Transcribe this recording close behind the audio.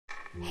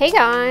Hey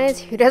guys,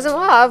 who doesn't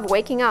love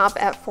waking up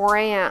at 4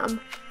 a.m.?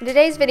 In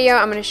today's video,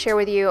 I'm going to share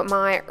with you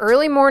my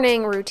early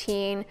morning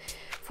routine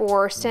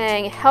for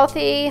staying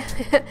healthy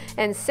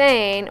and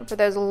sane for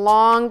those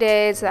long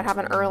days that have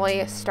an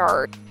early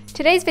start.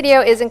 Today's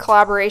video is in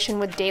collaboration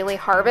with Daily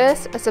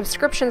Harvest, a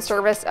subscription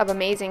service of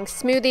amazing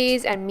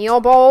smoothies and meal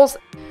bowls.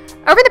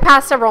 Over the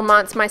past several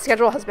months, my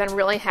schedule has been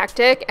really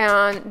hectic,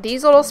 and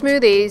these little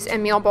smoothies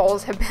and meal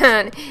bowls have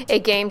been a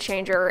game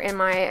changer in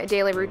my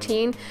daily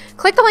routine.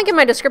 Click the link in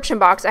my description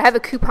box. I have a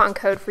coupon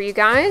code for you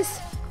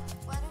guys.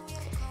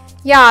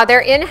 Yeah,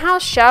 their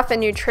in-house chef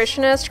and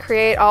nutritionist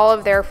create all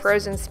of their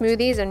frozen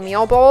smoothies and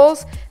meal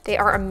bowls. They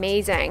are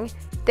amazing.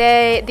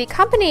 The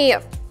company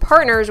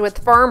partners with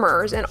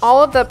farmers, and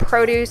all of the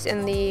produce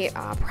in the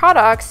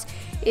products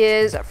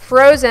is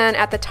frozen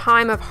at the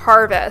time of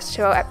harvest,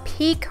 so at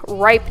peak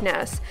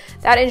ripeness.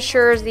 That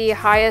ensures the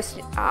highest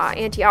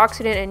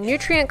antioxidant and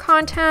nutrient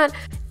content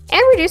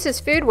and reduces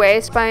food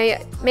waste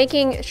by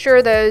making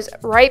sure those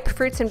ripe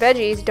fruits and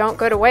veggies don't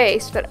go to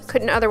waste that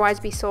couldn't otherwise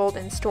be sold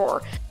in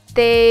store.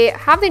 They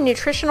have the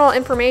nutritional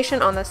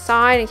information on the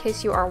side in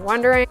case you are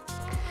wondering.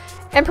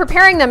 And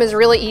preparing them is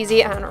really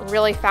easy and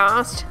really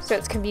fast, so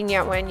it's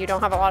convenient when you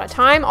don't have a lot of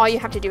time. All you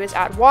have to do is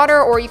add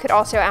water, or you could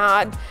also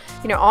add,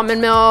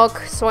 almond milk,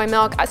 soy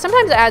milk.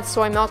 Sometimes I add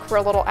soy milk for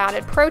a little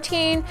added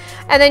protein,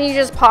 and then you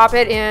just pop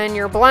it in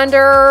your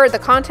blender, the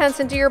contents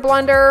into your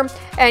blender,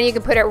 and you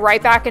can put it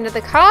right back into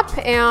the cup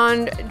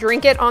and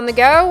drink it on the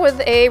go with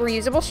a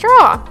reusable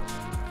straw.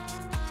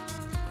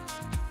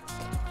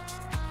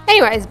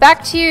 Anyways,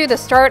 back to the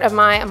start of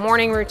my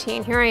morning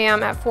routine. Here I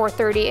am at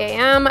 4:30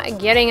 a.m.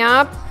 getting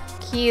up.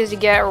 Key is to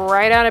get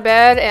right out of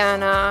bed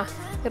and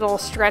get a little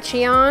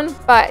stretchy on.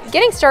 But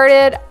getting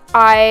started,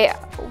 I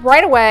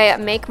right away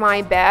make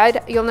my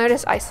bed. You'll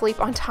notice I sleep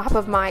on top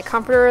of my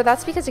comforter.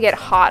 That's because I get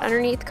hot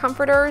underneath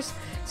comforters.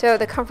 So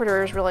the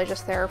comforter is really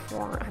just there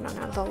for,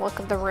 the look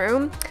of the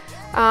room.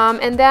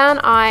 And then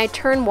I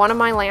turn one of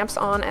my lamps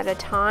on at a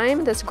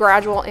time. This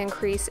gradual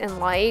increase in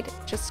light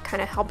just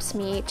kind of helps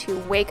me to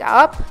wake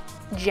up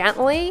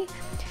gently.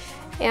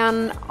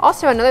 And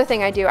also another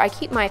thing I do, I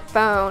keep my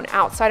phone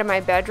outside of my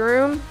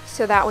bedroom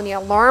so that when the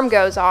alarm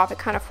goes off, it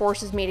kind of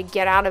forces me to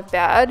get out of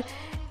bed.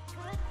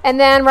 And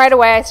then right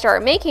away I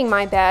start making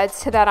my bed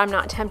so that I'm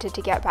not tempted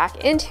to get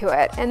back into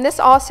it. And this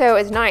also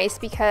is nice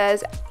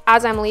because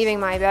as I'm leaving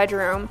my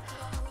bedroom,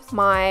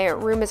 my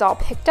room is all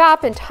picked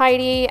up and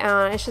tidy,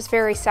 and it's just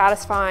very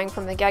satisfying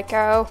from the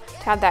get-go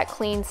to have that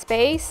clean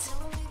space.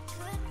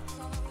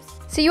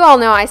 So you all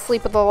know I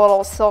sleep with a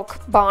little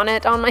silk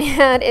bonnet on my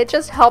head. It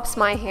just helps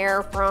my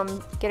hair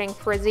from getting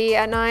frizzy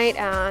at night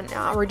and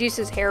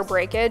reduces hair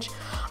breakage.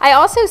 I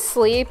also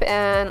sleep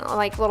in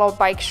like little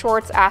bike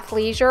shorts,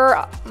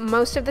 athleisure,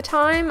 most of the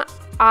time.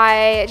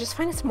 I just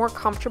find it's more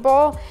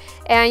comfortable,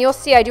 and you'll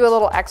see I do a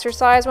little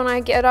exercise when I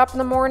get up in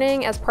the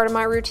morning as part of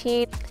my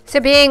routine. So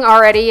being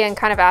already in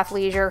kind of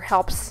athleisure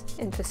helps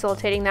in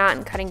facilitating that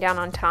and cutting down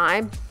on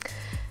time.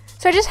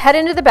 So I just head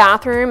into the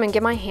bathroom and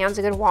give my hands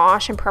a good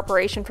wash in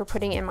preparation for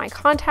putting in my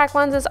contact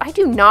lenses. I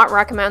do not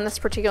recommend this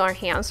particular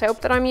hand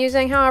soap that I'm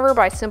using, however,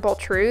 by simple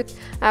truth.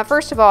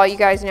 First of all, you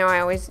guys know I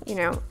always,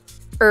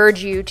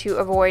 urge you to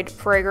avoid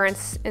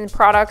fragrance in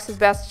products as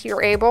best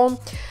you're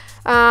able.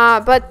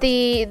 But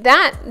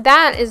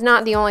that is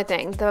not the only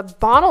thing. The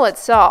bottle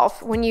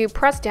itself, when you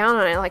press down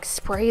on it, like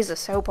sprays the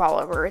soap all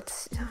over.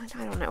 It's,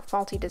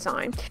 faulty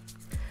design.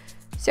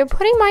 So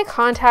putting my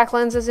contact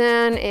lenses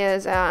in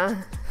is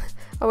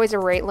always a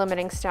rate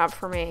limiting step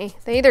for me.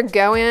 They either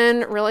go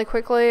in really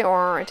quickly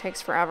or it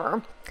takes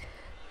forever.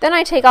 Then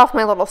I take off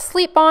my little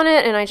sleep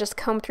bonnet and I just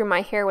comb through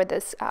my hair with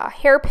this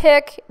hair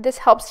pick. This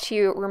helps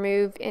to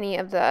remove any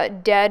of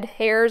the dead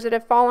hairs that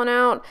have fallen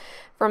out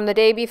from the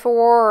day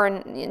before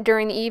and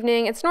during the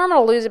evening. It's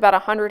normal to lose about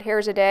 100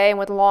 hairs a day, and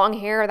with long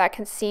hair that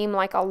can seem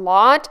like a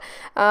lot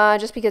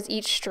just because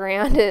each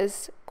strand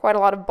is quite a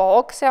lot of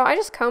bulk. So I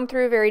just comb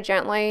through very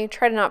gently,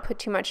 try to not put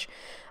too much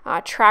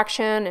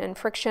traction and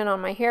friction on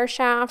my hair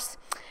shafts.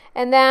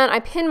 And then I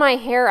pin my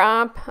hair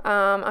up.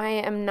 I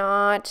am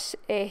not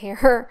a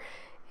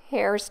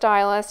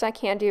hairstylist. I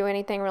can't do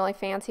anything really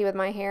fancy with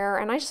my hair,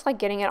 and I just like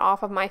getting it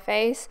off of my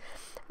face.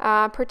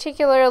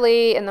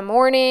 Particularly in the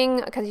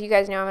morning, because you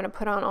guys know I'm going to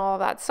put on all of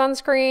that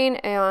sunscreen,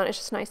 and it's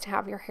just nice to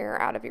have your hair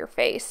out of your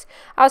face.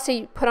 I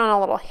also put on a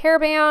little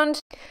hairband.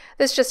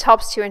 This just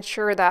helps to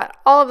ensure that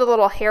all of the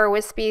little hair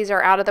wispies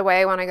are out of the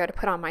way when I go to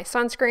put on my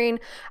sunscreen.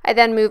 I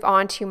then move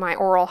on to my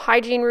oral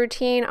hygiene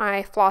routine.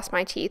 I floss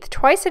my teeth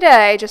twice a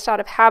day, just out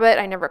of habit.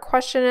 I never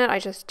question it. I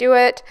just do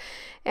it,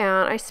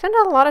 and I spend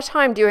a lot of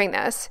time doing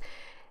this.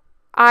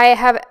 I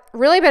have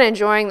really been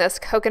enjoying this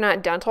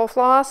coconut dental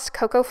floss,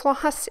 Cocoa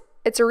Floss.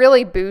 It's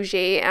really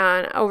bougie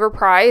and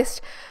overpriced,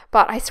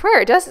 but I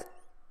swear it does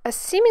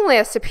seemingly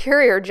a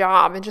superior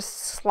job in just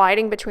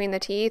sliding between the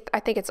teeth. I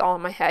think it's all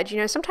in my head.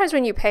 Sometimes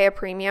when you pay a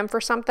premium for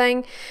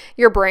something,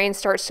 your brain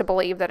starts to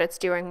believe that it's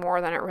doing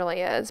more than it really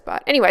is.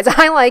 But anyways,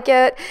 I like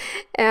it.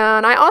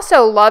 And I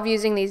also love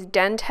using these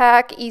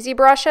Dentec easy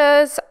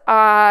brushes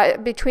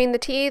between the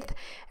teeth.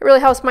 It really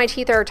helps. My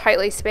teeth are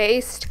tightly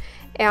spaced.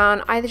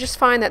 And I just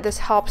find that this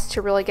helps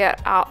to really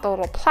get out the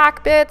little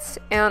plaque bits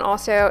and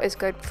also is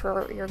good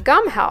for your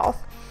gum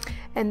health.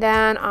 And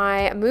then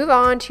I move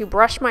on to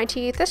brush my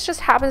teeth. This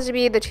just happens to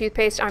be the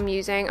toothpaste I'm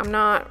using. I'm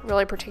not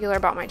really particular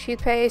about my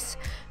toothpaste.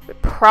 It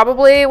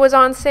probably was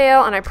on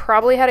sale and I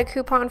probably had a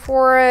coupon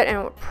for it,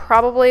 and it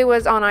probably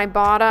was on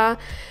Ibotta.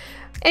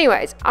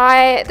 Anyways,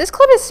 this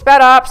clip is sped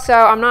up, so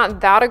I'm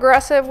not that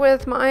aggressive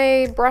with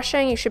my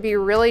brushing. You should be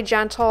really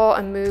gentle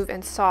and move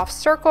in soft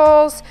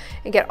circles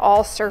and get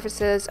all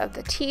surfaces of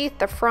the teeth,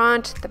 the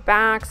front, the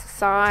backs, the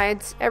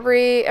sides,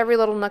 every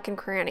little nook and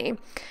cranny.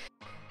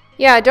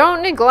 Yeah,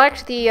 don't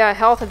neglect the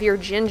health of your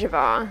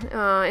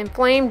gingiva.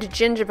 Inflamed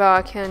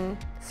gingiva can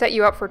set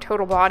you up for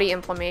total body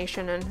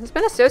inflammation and has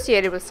been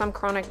associated with some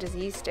chronic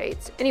disease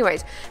states.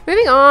 Anyways,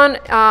 moving on,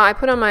 I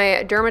put on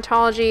my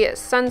Dermatologist's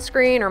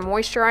sunscreen or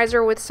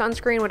moisturizer with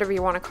sunscreen, whatever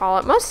you want to call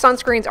it. Most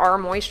sunscreens are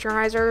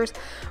moisturizers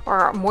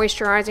or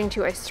moisturizing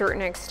to a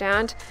certain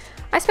extent.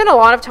 I spend a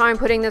lot of time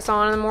putting this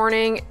on in the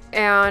morning,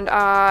 and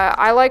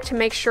I like to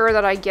make sure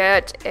that I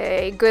get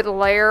a good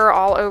layer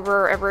all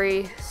over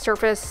every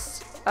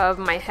surface of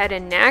my head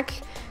and neck,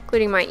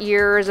 including my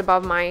ears,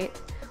 above my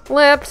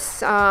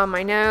lips,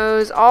 my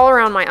nose, all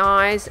around my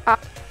eyes.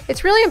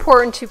 It's really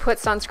important to put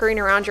sunscreen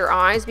around your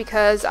eyes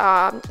because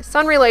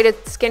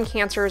sun-related skin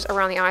cancers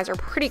around the eyes are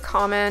pretty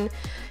common,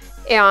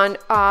 and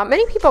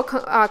many people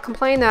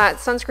complain that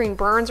sunscreen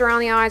burns around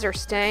the eyes or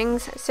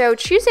stings. So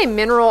choose a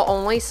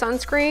mineral-only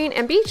sunscreen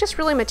and be just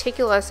really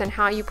meticulous in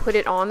how you put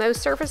it on those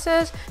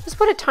surfaces. Just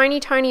put a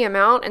tiny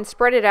amount and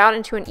spread it out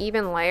into an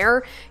even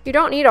layer. You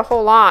don't need a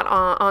whole lot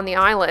on the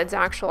eyelids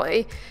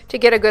actually to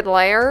get a good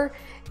layer.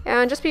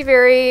 And just be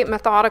very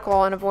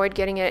methodical and avoid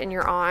getting it in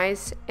your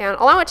eyes, and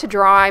allow it to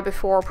dry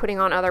before putting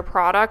on other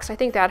products. I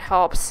think that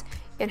helps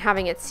in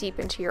having it seep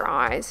into your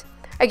eyes.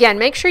 Again,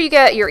 make sure you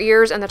get your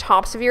ears and the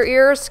tops of your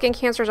ears. Skin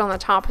cancers on the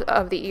top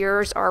of the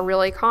ears are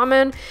really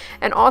common,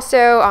 and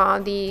also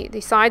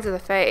the sides of the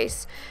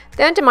face.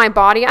 Then to my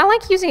body, I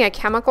like using a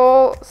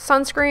chemical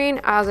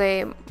sunscreen as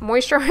a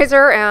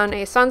moisturizer and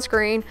a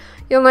sunscreen.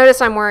 You'll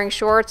notice I'm wearing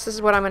shorts. This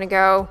is what I'm going to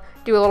go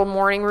do a little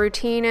morning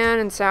routine in,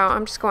 and so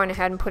I'm just going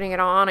ahead and putting it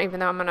on,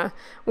 even though I'm going to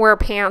wear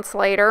pants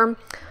later.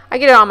 I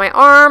get it on my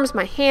arms,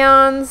 my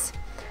hands.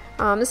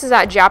 This is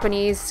that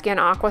Japanese Skin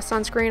Aqua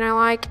sunscreen I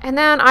like. And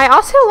then I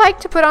also like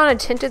to put on a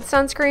tinted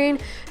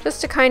sunscreen just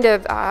to kind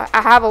of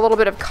have a little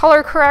bit of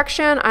color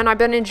correction, and I've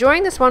been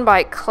enjoying this one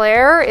by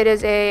Claire. It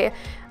is a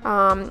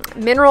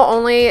mineral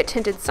only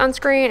tinted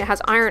sunscreen. It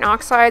has iron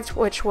oxides,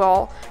 which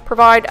will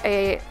provide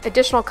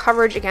additional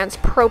coverage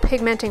against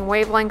pro-pigmenting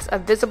wavelengths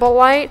of visible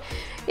light.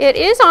 It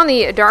is on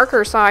the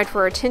darker side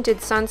for a tinted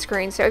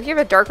sunscreen, so if you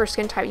have a darker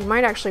skin type, you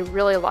might actually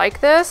really like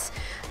this.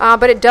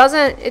 But it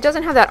doesn't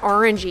have that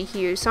orangey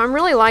hue, so I'm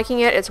really liking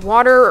it. It's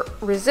water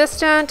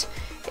resistant,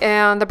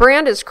 and the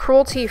brand is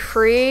cruelty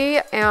free,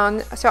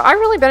 and so I've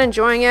really been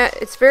enjoying it.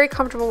 It's very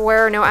comfortable to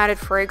wear, no added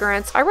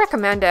fragrance. I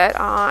recommend it,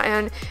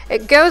 and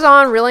it goes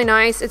on really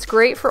nice. It's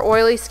great for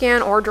oily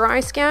skin or dry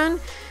skin.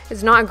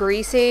 It's not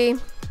greasy,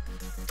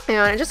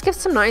 and it just gives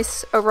some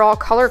nice overall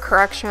color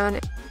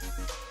correction.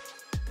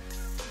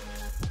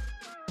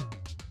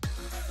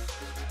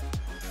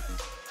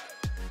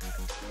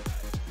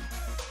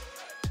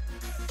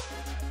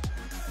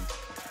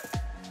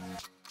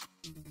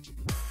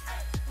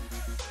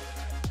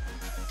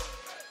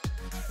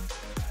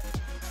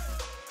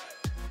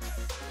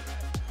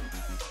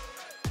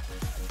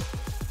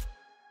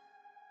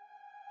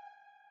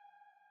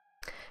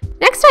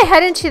 Next, I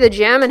head into the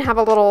gym and have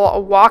a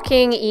little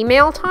walking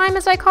email time,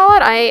 as I call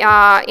it.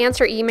 I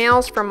answer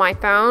emails from my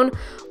phone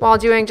while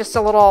doing just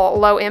a little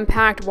low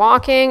impact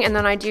walking, and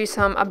then I do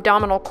some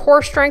abdominal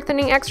core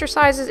strengthening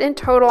exercises. In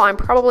total, I'm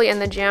probably in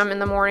the gym in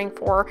the morning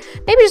for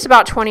maybe just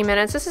about 20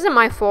 minutes. This isn't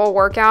my full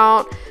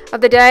workout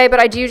of the day, but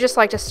I do just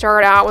like to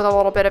start out with a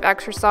little bit of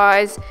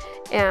exercise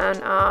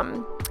and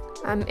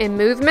in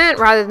movement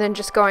rather than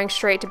just going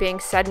straight to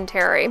being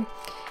sedentary.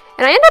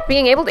 And I end up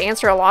being able to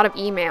answer a lot of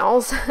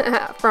emails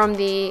from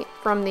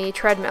the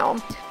treadmill.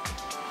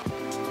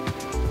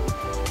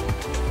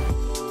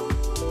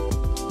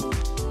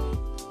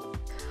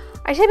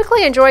 I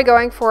typically enjoy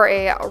going for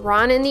a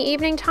run in the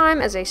evening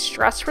time as a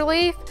stress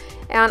relief,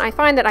 and I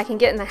find that I can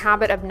get in the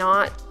habit of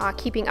not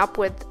keeping up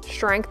with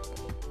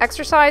strength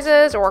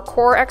exercises or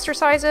core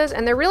exercises,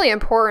 and they're really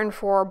important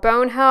for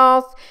bone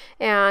health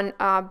and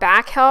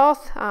back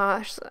health.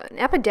 There's an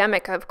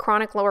epidemic of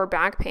chronic lower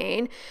back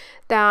pain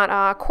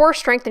that core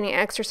strengthening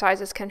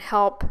exercises can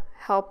help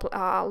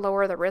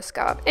lower the risk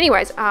of.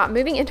 Anyways,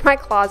 moving into my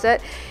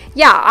closet,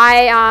 yeah,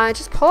 I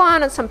just pull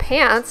on some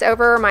pants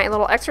over my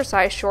little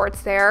exercise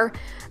shorts there.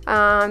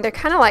 They're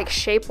kind of like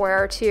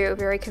shapewear too,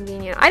 very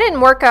convenient. I didn't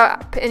work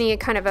up any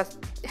kind of a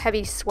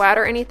heavy sweat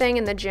or anything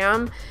in the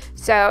gym,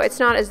 so it's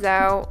not as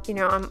though, you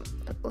know, I'm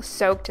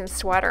soaked in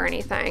sweat or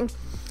anything.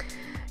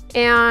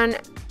 And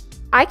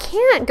I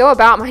can't go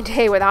about my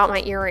day without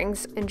my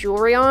earrings and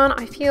jewelry on.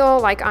 I feel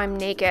like I'm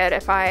naked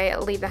if I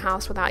leave the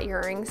house without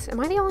earrings. Am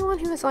I the only one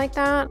who is like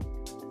that?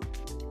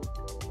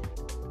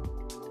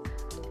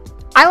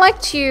 I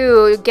like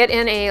to get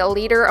in a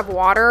liter of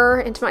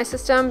water into my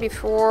system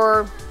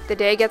before the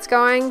day gets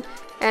going.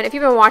 And if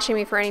you've been watching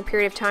me for any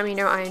period of time, you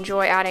know I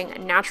enjoy adding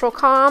Natural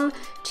Calm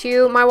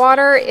to my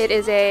water.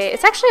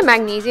 It's actually a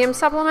magnesium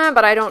supplement,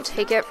 but I don't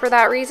take it for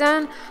that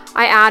reason.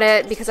 I add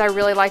it because I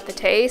really like the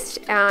taste,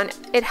 and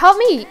it helped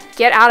me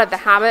get out of the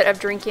habit of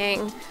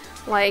drinking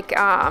like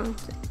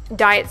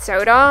diet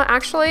soda,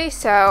 actually.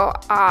 So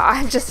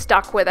I've just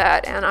stuck with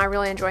it, and I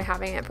really enjoy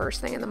having it first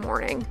thing in the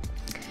morning.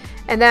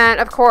 And then,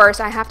 of course,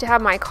 I have to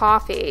have my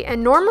coffee.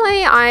 And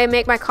normally I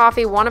make my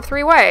coffee one of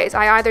three ways.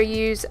 I either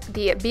use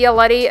the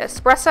Bialetti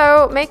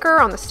espresso maker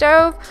on the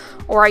stove,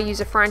 or I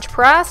use a French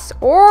press,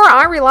 or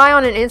I rely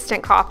on an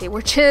instant coffee,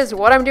 which is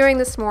what I'm doing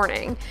this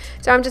morning.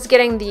 So I'm just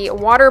getting the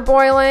water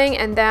boiling,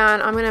 and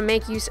then I'm gonna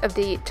make use of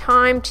the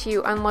time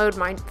to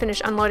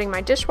finish unloading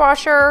my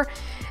dishwasher,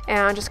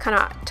 and just kind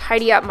of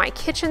tidy up my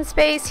kitchen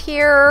space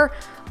here,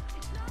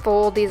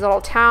 fold these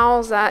little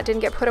towels that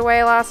didn't get put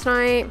away last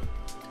night.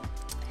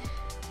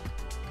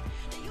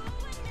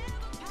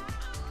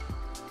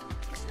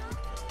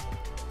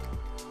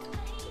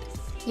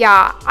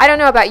 Yeah, I don't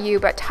know about you,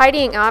 but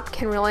tidying up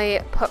can really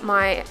put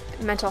my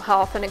mental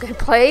health in a good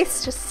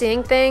place. Just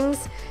seeing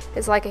things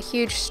is like a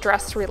huge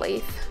stress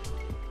relief.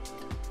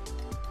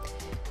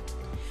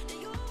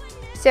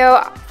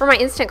 So for my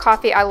instant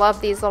coffee, I love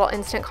these little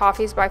instant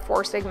coffees by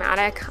Four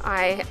Sigmatic.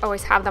 I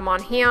always have them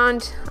on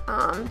hand.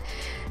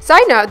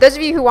 Side note, those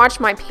of you who watched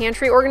my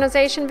pantry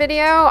organization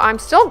video, I'm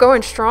still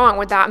going strong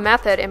with that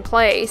method in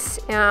place,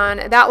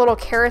 and that little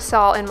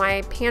carousel in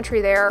my pantry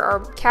there,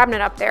 or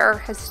cabinet up there,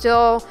 has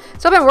still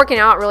been working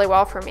out really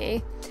well for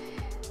me.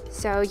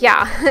 So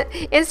yeah,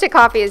 instant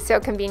coffee is so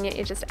convenient.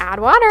 You just add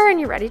water and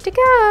you're ready to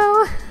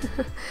go.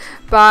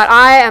 But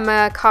I am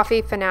a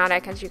coffee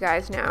fanatic, as you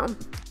guys know.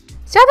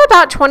 So I have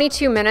about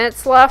 22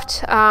 minutes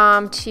left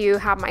to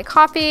have my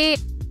coffee.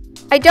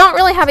 I don't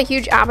really have a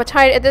huge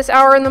appetite at this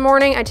hour in the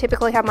morning. I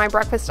typically have my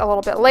breakfast a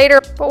little bit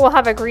later, but we'll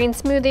have a green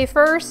smoothie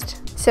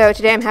first. So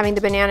today I'm having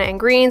the banana and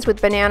greens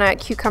with banana,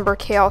 cucumber,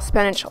 kale,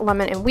 spinach,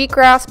 lemon, and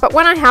wheatgrass. But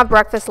when I have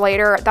breakfast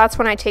later, that's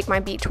when I take my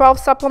B12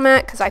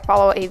 supplement because I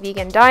follow a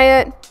vegan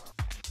diet.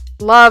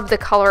 Love the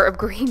color of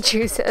green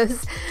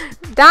juices.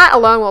 That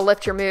alone will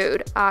lift your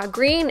mood.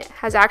 Green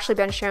has actually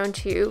been shown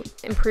to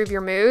improve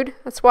your mood.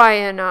 That's why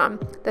in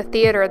the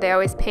theater they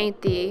always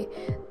paint the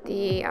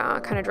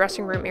kind of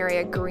dressing room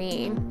area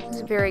green.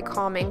 It's a very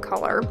calming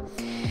color.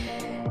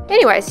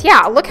 Anyways,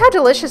 yeah, look how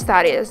delicious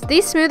that is.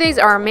 These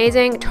smoothies are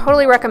amazing.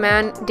 Totally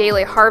recommend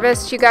Daily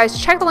Harvest. You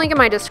guys check the link in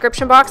my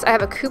description box. I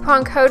have a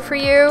coupon code for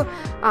you.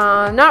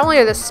 Not only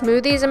are the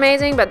smoothies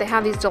amazing, but they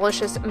have these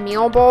delicious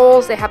meal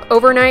bowls. They have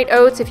overnight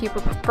oats if you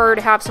prefer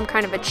to have some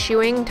kind of a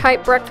chewing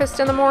type breakfast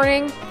in the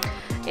morning.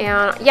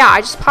 And yeah,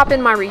 I just pop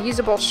in my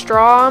reusable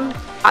straw.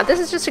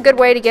 This is just a good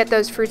way to get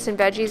those fruits and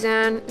veggies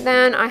in.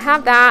 Then I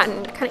have that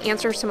and kind of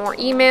answer some more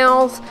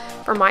emails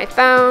from my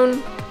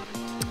phone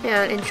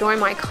and enjoy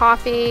my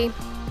coffee.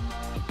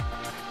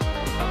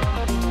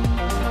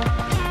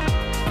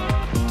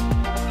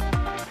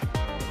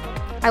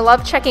 I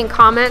love checking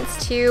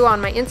comments too on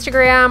my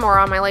Instagram or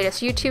on my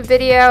latest YouTube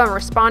video and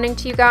responding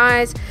to you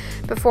guys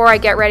before I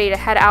get ready to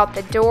head out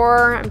the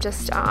door. I'm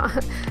just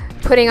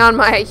putting on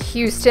my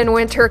Houston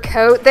winter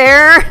coat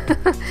there.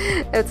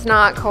 It's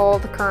not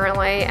cold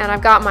currently, and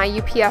I've got my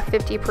UPF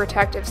 50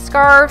 protective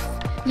scarf.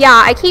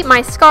 Yeah, I keep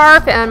my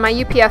scarf and my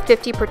UPF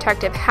 50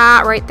 protective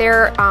hat right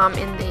there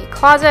in the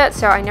closet,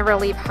 so I never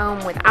leave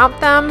home without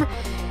them.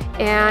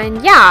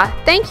 And yeah,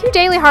 thank you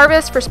Daily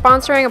Harvest for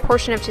sponsoring a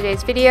portion of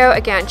today's video.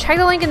 Again, check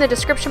the link in the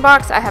description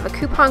box. I have a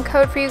coupon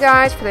code for you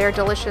guys for their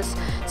delicious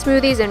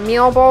smoothies and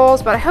meal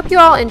bowls. But I hope you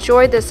all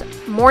enjoyed this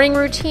morning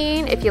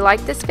routine. If you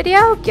liked this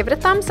video, give it a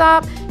thumbs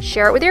up,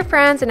 share it with your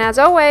friends, and as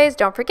always,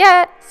 don't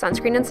forget,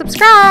 sunscreen and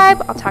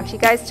subscribe. I'll talk to you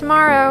guys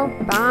tomorrow.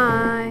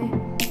 Bye.